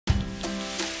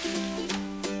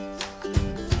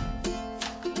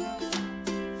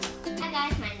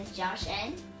Josh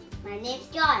and my name's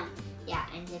John. yeah,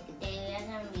 and today we are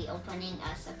going to be opening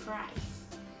a surprise.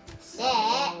 So,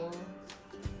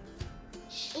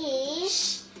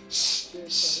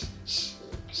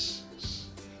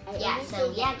 yeah,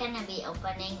 so we are going to be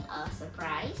opening a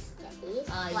surprise. That is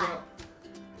what?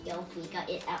 You'll figure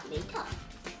it out later.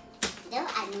 No,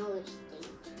 I know which thing.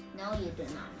 No, you do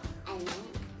not know. I know.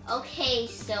 Okay,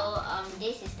 so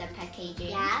this is the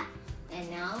packaging. Yeah. And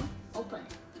now open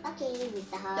it. Okay,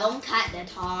 with the heart. Don't cut the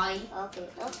toy.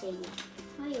 Okay.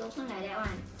 Why you open like that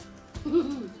one?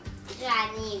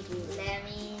 I need you. Let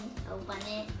me open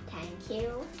it. Thank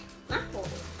you.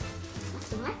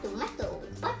 Tomato.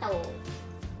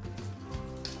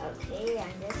 Okay,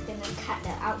 I'm just gonna cut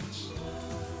the ouch.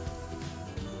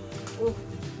 Ooh,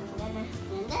 I'm gonna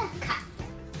cut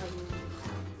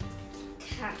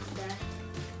the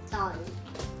toy.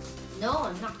 No,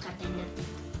 I'm not cutting the.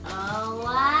 Oh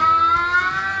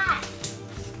what?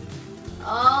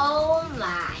 Oh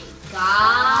my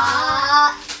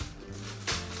god!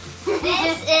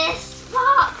 This is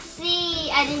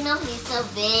Foxy. I didn't know he's so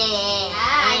big. Yeah,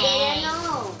 I didn't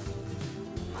know.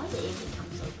 How did it become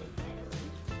so big, by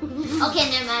the way? Okay,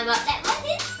 never mind about that one.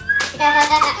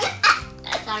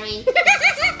 Sorry.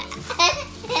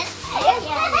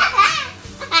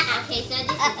 Okay, so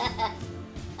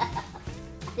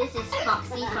this is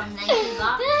Foxy from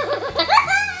Lankybox.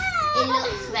 It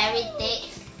looks very thick.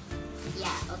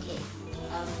 Yeah, okay.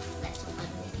 Let's open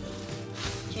this thing.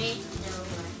 3, 2,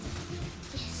 1.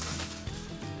 Yes.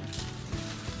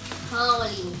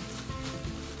 Holy.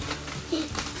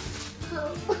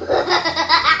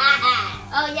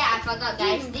 Oh yeah, I forgot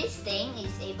guys. This thing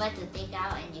is able to take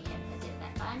out and you can put it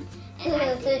back on. And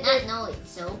I did not know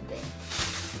it's so big.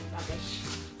 Rubbish.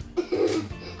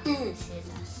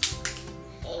 Scissors.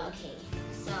 Okay,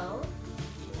 so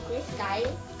this guy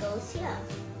goes here.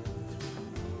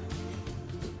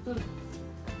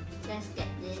 Let's get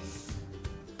this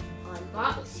on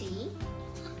Foxy.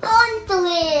 Onto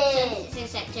it! This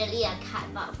is actually a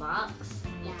cardboard box.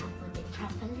 Yeah, put it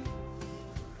properly.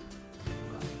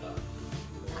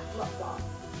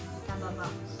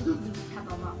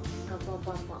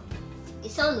 Cardboard box.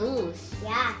 It's so loose.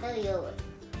 Yeah, so you.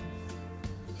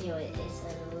 Feel it is so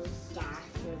loose. Yeah,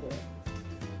 so you.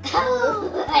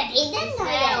 I didn't know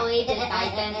that. A way to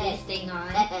tighten this thing on.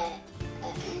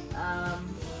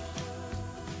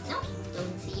 No,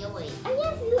 don't see a way. I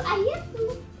have you.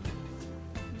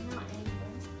 Not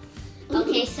even.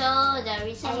 Okay, so the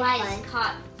reason why it's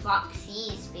called Foxy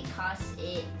is because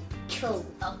it chose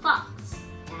a fox.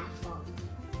 Yeah, fox.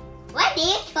 Why did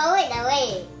you throw it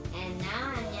away? And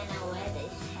now I'm gonna wear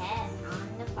this hat on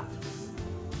the fox.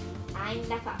 I'm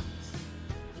the fox.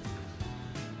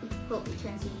 Hope you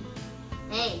can see.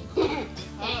 Hey,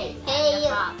 hey, I'm the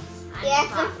fox. Yes,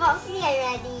 the foxy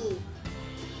already.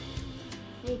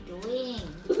 What are you doing?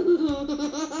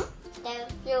 Thank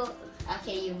you.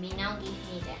 Okay, you may now give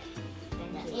me that.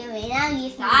 Thank you. You may now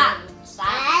use Stop! me.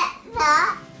 Stop!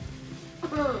 Stop.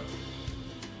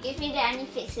 Give me that and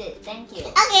fix it. Thank you.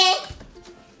 Okay.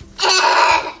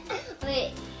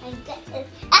 Wait, I got it.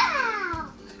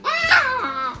 Ow!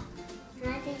 Ah!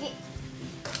 What is it?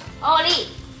 Oli!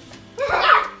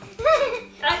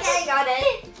 Okay, got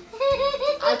it.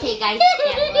 Okay, guys, that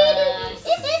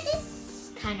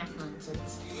was kind of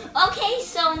nonsense. Okay,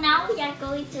 so now we are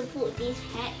going to put this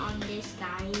hat on this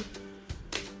guy.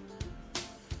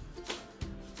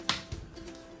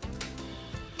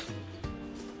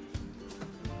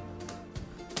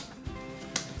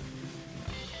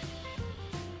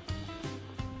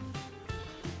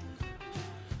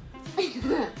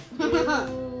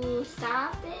 Ooh,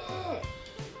 stop it.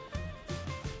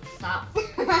 Stop.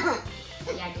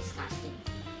 Yeah, disgusting.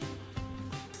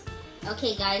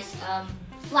 Okay guys,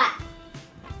 What?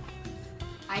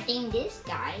 I think this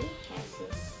guy has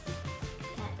his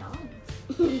hat on.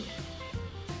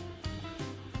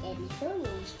 And so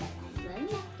rules that I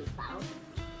learned about.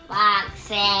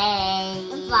 Foxy!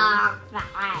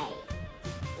 Foxy.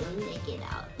 Don't take it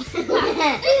out.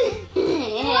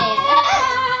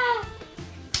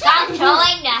 Stop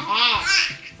throwing the hat.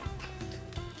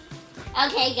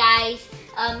 Okay guys,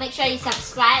 make sure you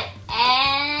subscribe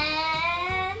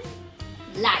and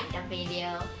like the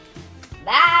video.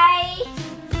 Bye!